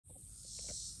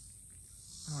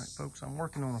All right, folks, I'm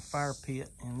working on a fire pit,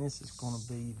 and this is going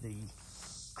to be the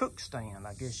cook stand,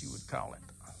 I guess you would call it.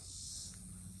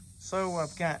 So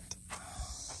I've got,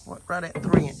 right at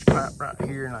 3-inch pipe right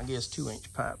here, and I guess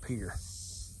 2-inch pipe here.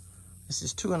 This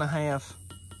is 2.5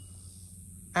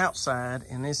 outside,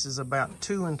 and this is about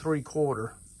 2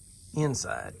 3/4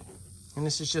 inside. And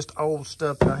this is just old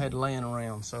stuff that I had laying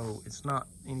around, so it's not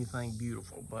anything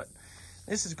beautiful. But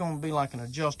this is going to be like an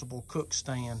adjustable cook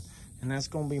stand, and that's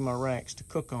going to be my racks to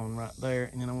cook on right there.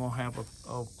 And then I'm going to have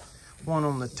a one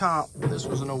on the top. This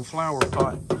was an old flower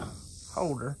pot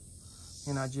holder,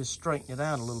 and I just straightened it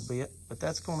out a little bit. But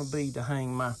that's going to be to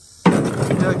hang my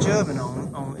Dutch oven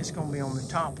on. It's going to be on the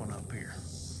top one up here.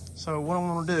 So what I'm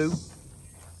going to do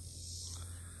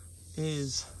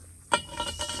is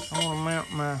I'm going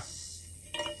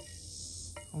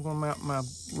to mount my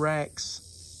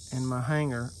racks and my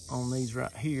hanger on these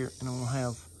right here, and I'm going to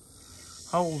have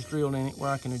holes drilled in it where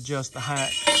I can adjust the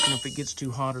height and if it gets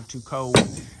too hot or too cold.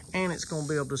 And it's going to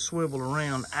be able to swivel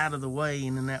around out of the way,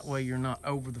 and then that way you're not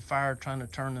over the fire trying to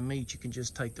turn the meat. You can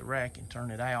just take the rack and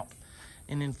turn it out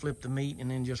and then flip the meat and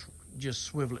then just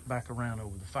swivel it back around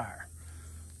over the fire.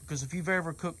 Because if you've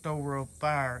ever cooked over a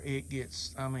fire, it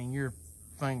gets, I mean, your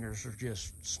fingers are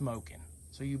just smoking.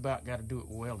 So you about got to do it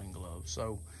with welding gloves.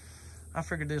 So I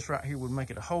figured this right here would make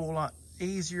it a whole lot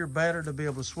easier, better to be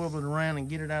able to swivel it around and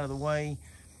get it out of the way.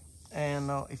 And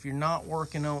if you're not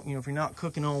working on, if you're not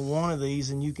cooking on one of these,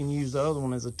 and you can use the other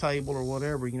one as a table or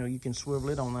whatever, you can swivel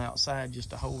it on the outside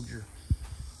just to hold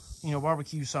your,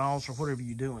 barbecue sauce or whatever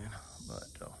you're doing.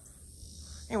 But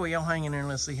anyway, y'all hang in there and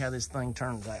let's see how this thing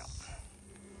turns out.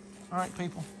 All right,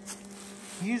 people,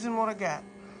 using what I got.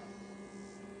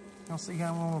 Y'all see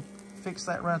how I'm gonna fix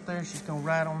that right there? She's gonna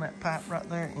ride on that pipe right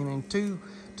there. And then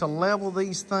to level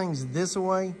these things this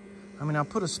way, I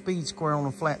put a speed square on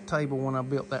a flat table when I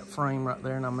built that frame right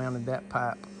there, and I mounted that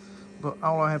pipe. But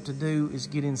all I have to do is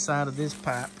get inside of this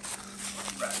pipe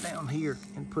right down here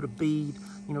and put a bead,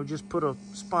 just put a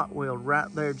spot weld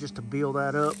right there just to build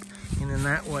that up. And then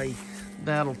that way,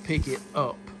 that'll pick it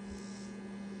up.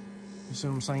 You see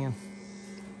what I'm saying?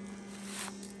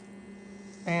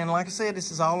 And like I said, this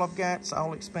is all I've got. It's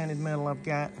all expanded metal I've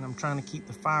got, and I'm trying to keep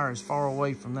the fire as far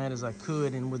away from that as I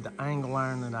could. And with the angle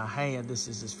iron that I had, this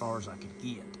is as far as I could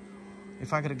get.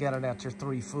 If I could have got it out there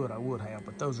 3 foot, I would have.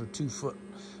 But those are 2 foot.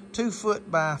 2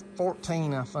 foot by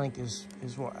 14, I think, is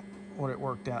what it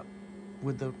worked out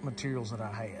with the materials that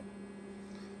I had.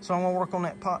 So I'm gonna work on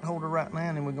that pot holder right now,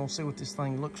 and then we're gonna see what this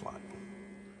thing looks like.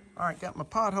 All right, got my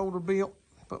pot holder built.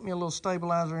 Put me a little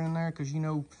stabilizer in there, because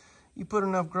you put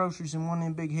enough groceries in one of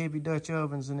them big heavy Dutch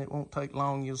ovens and it won't take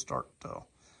long. You'll start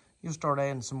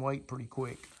adding some weight pretty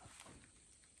quick.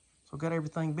 So got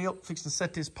everything built, fixing to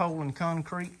set this pole in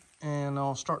concrete, and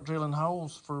I'll start drilling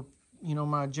holes for,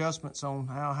 my adjustments on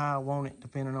how high I want it,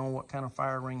 depending on what kind of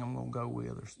fire ring I'm gonna go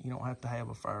with. You don't have to have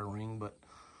a fire ring, but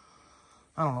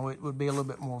I don't know, it would be a little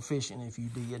bit more efficient if you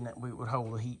did, and that it would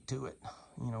hold the heat to it,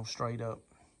 straight up.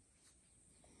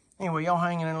 Anyway, y'all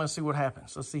hang in there and let's see what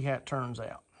happens. Let's see how it turns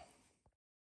out.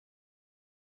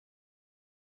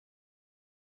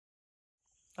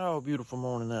 Oh, beautiful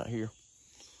morning out here.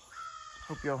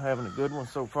 Hope y'all having a good one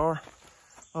so far.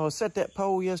 I set that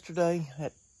pole yesterday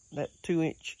at that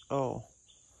 2-inch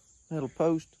metal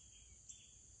post,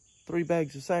 3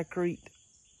 bags of Preciate.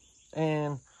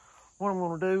 And what I'm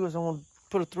gonna do is I'm gonna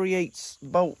put a 3/8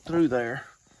 bolt through there,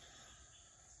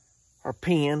 or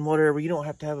pin, whatever. You don't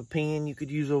have to have a pin. You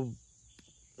could use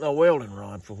a welding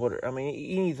rod for whatever.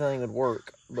 Anything would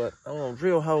work. But I'm gonna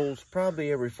drill holes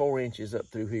probably every 4 inches up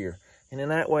through here. And then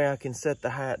that way I can set the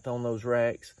height on those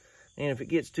racks. And if it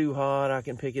gets too hot, I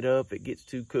can pick it up. If it gets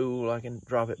too cool, I can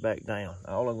drop it back down.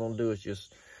 All I'm gonna do is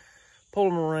just pull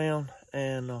them around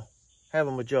and have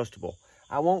them adjustable.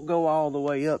 I won't go all the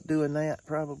way up doing that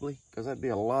probably, because that'd be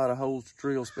a lot of holes to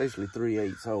drill, especially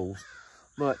 3/8 holes.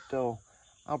 But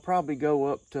I'll probably go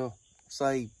up to,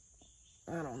 say,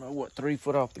 I don't know, 3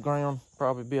 foot off the ground,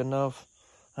 probably be enough.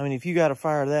 If you got a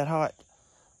fire that hot,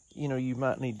 you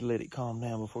might need to let it calm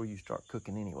down before you start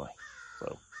cooking anyway.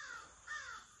 So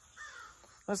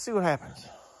let's see what happens.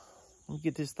 Let me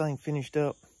get this thing finished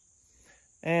up.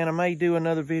 And I may do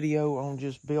another video on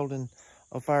just building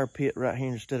a fire pit right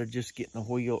here instead of just getting a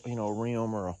wheel, a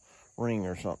rim or a ring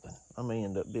or something. I may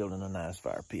end up building a nice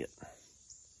fire pit.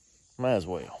 Might as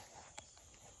well.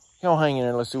 Y'all hang in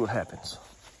there, let's see what happens.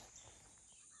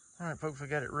 All right, folks, I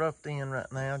got it roughed in right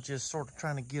now, just sort of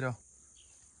trying to get a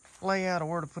layout of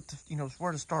where to put the,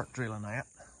 where to start drilling at.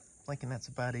 Thinking that's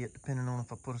about it, depending on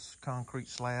if I put a concrete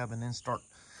slab and then start,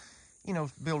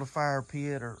 build a fire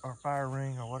pit or fire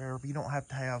ring or whatever. But you don't have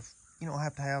to have you don't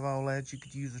have to have all that. You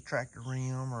could use a tractor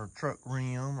rim or a truck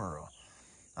rim, or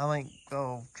I think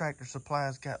Tractor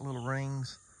Supply's got little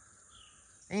rings.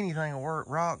 Anything will work.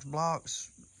 Rocks,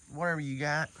 blocks, whatever you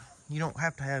got. You don't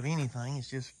have to have anything. It's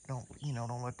just don't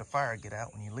let the fire get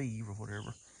out when you leave or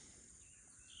whatever.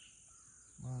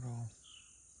 But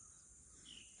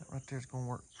that right there is gonna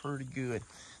work pretty good.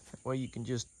 That way you can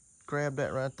just grab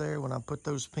that right there when I put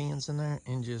those pins in there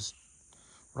and just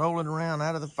roll it around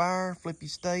out of the fire, flip your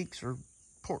steaks or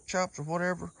pork chops or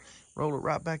whatever, roll it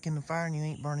right back in the fire and you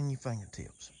ain't burning your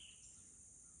fingertips.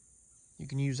 You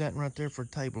can use that one right there for a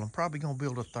table. I'm probably gonna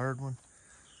build a third one.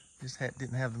 Just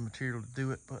didn't have the material to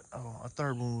do it, but a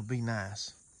third one would be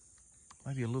nice.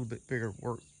 Maybe a little bit bigger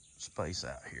work space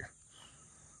out here.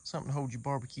 Something to hold your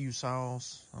barbecue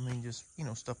sauce. I mean, just,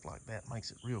 stuff like that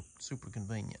makes it real super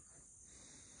convenient.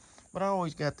 But I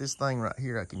always got this thing right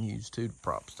here I can use too to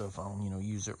prop stuff on,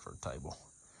 use it for a table.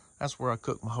 That's where I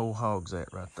cook my whole hogs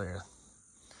at right there.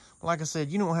 But like I said,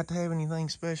 you don't have to have anything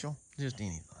special, just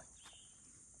anything.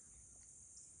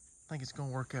 I think it's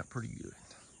gonna work out pretty good.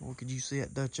 Well, could you see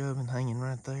that Dutch oven hanging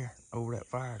right there over that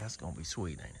fire? That's gonna be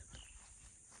sweet, ain't it?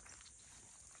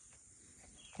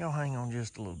 Y'all hang on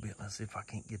just a little bit. Let's see if I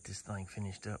can't get this thing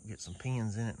finished up, get some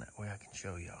pins in it, and that way I can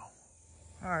show y'all.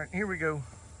 All right, here we go.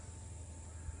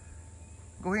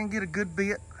 Go ahead and get a good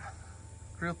bit.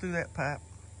 Drill through that pipe.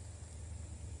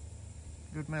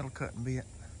 Good metal cutting bit.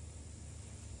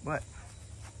 But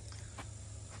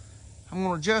I'm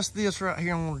gonna adjust this right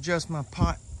here. I'm gonna adjust my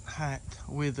pot height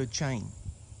with a chain.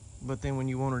 But then when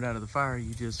you want it out of the fire,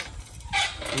 you just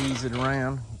ease it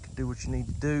around. You can do what you need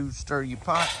to do. Stir your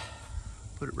pot,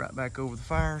 put it right back over the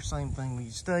fire. Same thing with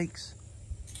your steaks.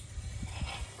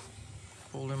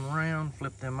 Pull them around,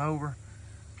 flip them over.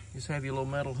 Just have your little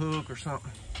metal hook or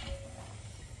something.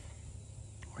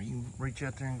 Or you can reach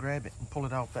out there and grab it and pull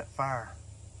it off that fire.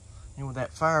 And with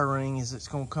that fire ring is it's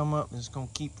gonna come up and it's gonna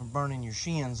keep from burning your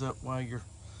shins up while you're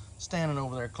standing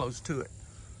over there close to it.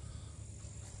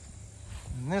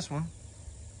 And this one,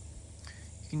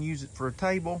 you can use it for a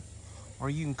table or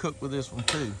you can cook with this one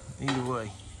too, either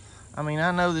way. I mean,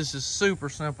 I know this is super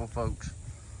simple, folks,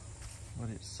 but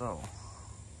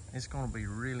it's gonna be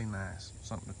really nice,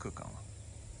 something to cook on.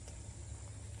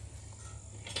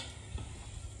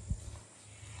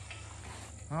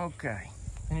 Okay,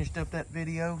 finished up that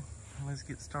video. Let's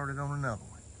get started on another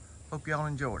one. Hope y'all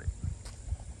enjoyed it.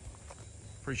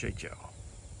 Appreciate y'all.